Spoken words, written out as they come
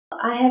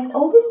I have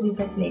always been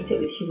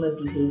fascinated with human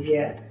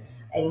behavior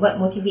and what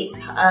motivates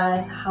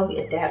us, how we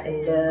adapt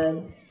and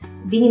learn.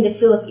 Being in the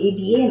field of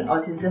ABA and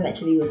autism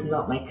actually was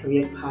not my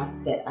career path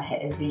that I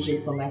had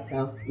envisioned for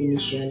myself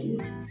initially.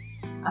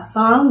 I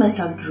found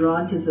myself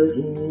drawn to those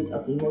in need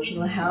of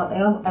emotional help,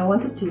 and I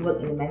wanted to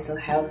work in the mental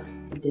health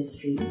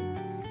industry.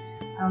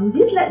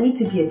 This led me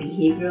to be a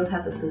behavioral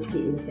health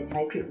associate in a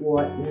psychiatric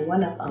ward in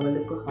one of our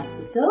local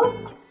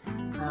hospitals.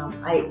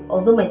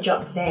 Although my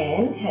job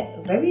then had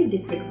a very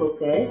different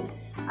focus,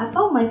 I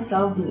found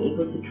myself being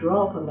able to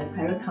draw upon my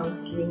parent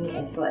counselling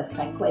as well as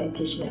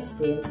psychoeducation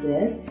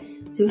experiences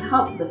to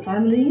help the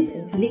families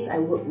and colleagues I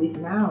work with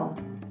now.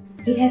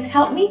 It has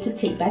helped me to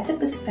take better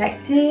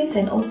perspectives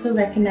and also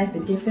recognize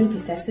the different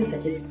processes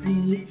such as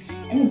grief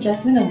and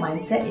adjustment of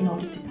mindset in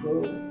order to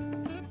grow.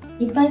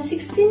 In my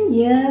 16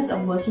 years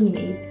of working in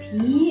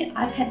AP,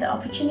 I've had the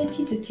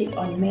opportunity to take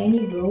on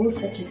many roles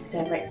such as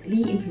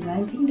directly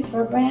implementing the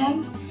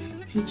programs,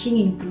 teaching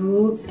in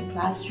groups and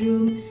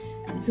classroom,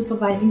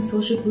 supervising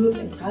social groups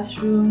and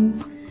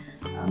classrooms.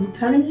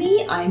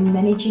 Currently, I'm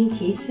managing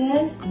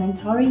cases,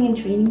 mentoring and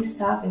training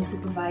staff and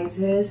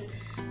supervisors,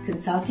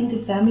 consulting to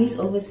families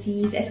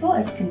overseas, as well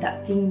as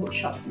conducting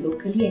workshops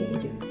locally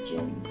and in the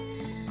region.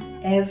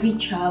 Every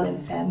child and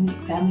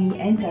family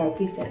and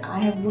therapist that I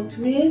have worked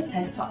with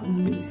has taught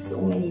me in so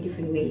many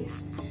different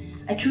ways.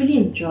 I truly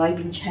enjoy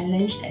being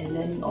challenged and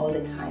learning all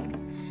the time.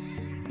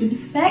 In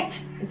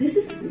fact, this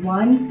is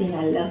one thing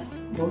I love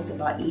most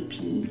about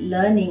AP.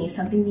 Learning is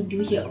something we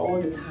do here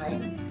all the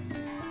time.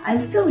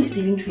 I'm still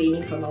receiving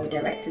training from our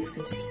directors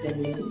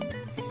consistently.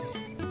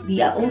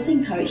 We are also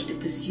encouraged to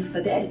pursue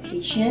further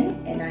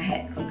education, and I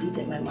had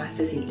completed my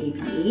Masters in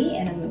ABA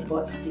and I'm a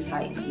board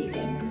certified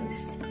behavior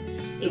analyst.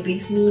 It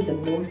brings me the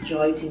most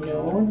joy to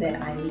know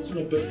that I'm making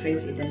a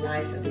difference in the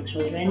lives of the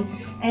children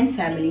and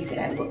families that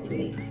I work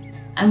with.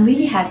 I'm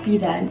really happy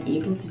that I'm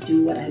able to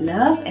do what I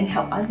love and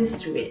help others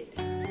through it.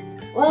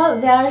 Well,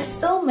 there are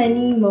so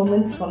many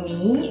moments for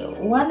me.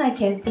 One I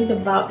can think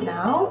about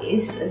now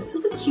is a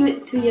super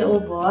cute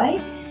 2-year-old boy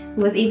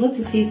who was able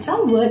to say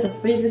some words or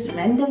phrases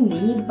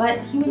randomly, but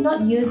he would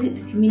not use it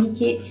to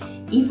communicate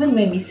even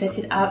when we set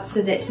it up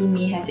so that he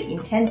may have the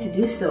intent to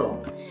do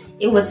so.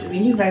 It was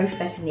really very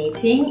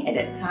fascinating at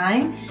that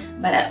time,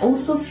 but I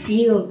also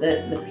feel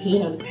the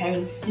pain of the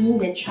parents seeing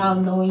their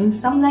child knowing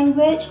some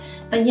language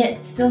but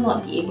yet still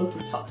not be able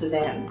to talk to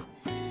them.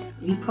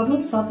 We problem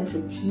solved as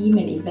a team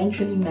and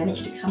eventually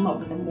managed to come up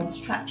with a more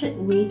structured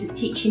way to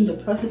teach him the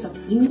process of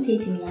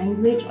imitating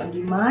language on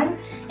demand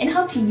and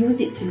how to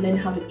use it to learn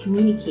how to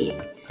communicate.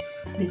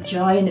 The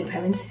joy on the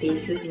parents'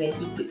 faces when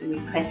he could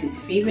request his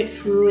favorite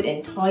food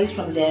and toys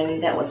from them,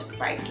 that was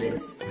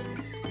priceless.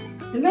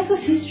 The rest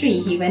was history.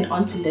 He went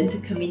on to learn to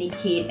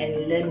communicate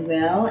and learn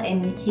well,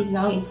 and he's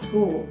now in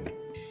school.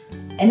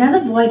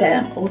 Another boy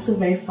that I'm also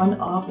very fond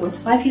of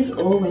was 5 years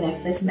old when I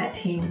first met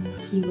him.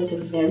 He was a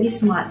very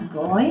smart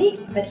boy,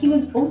 but he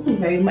was also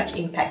very much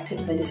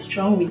impacted by the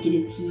strong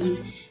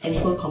rigidities and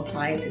poor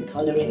compliance and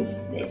tolerance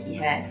that he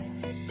has.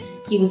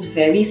 He was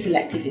very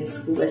selective in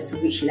school as to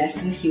which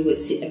lessons he would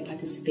sit and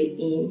participate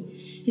in.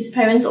 His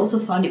parents also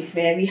found it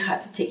very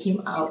hard to take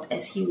him out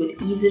as he would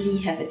easily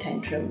have a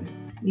tantrum.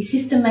 We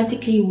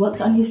systematically worked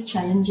on his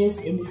challenges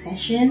in the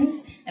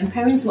sessions, and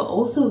parents were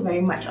also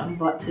very much on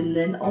board to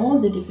learn all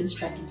the different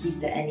strategies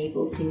that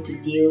enables him to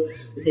deal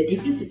with the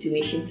different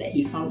situations that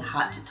he found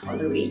hard to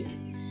tolerate.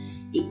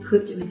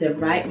 Equipped with the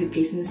right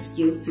replacement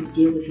skills to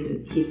deal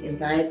with his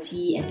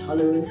anxiety and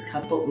tolerance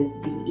coupled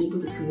with being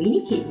able to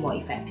communicate more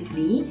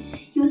effectively,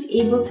 he was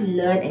able to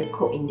learn and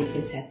cope in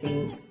different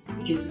settings,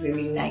 which is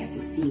very nice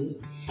to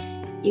see.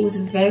 It was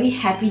a very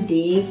happy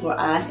day for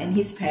us and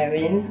his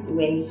parents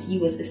when he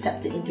was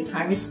accepted into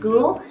primary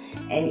school,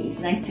 and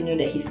it's nice to know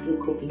that he's still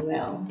coping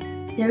well.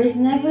 There is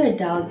never a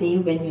dull day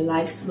when your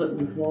life's work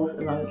revolves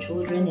around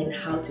children and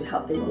how to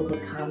help them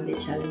overcome their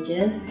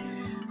challenges.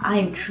 I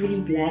am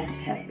truly blessed to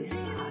have this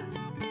part.